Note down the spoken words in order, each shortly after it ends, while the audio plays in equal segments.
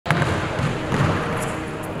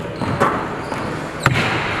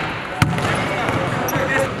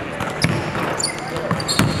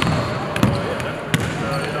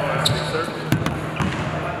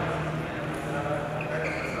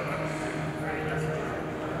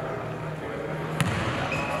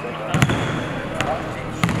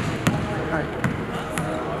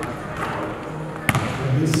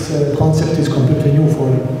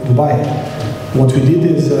What we did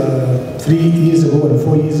is 3 years ago and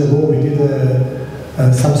 4 years ago, we did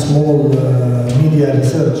some small media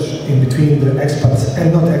research in between the expats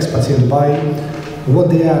and not expats in Dubai, what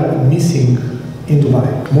they are missing in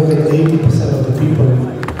Dubai. More than 80% of the people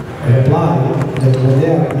reply that what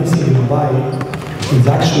they are missing in Dubai is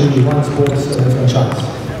actually one sports franchise,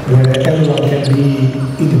 where everyone can be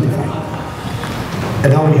identified.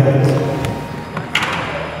 And now we have it.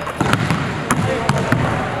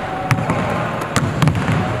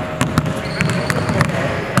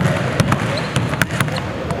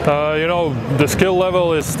 You know, the skill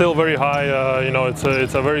level is still very high. You know, it's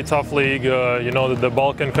a very tough league. You know, the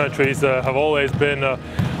Balkan countries have always been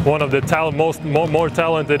one of the more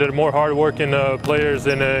talented and more hard-working players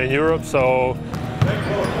in Europe. So,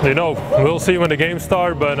 you know, we'll see when the games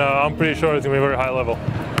start, but I'm pretty sure it's going to be very high level.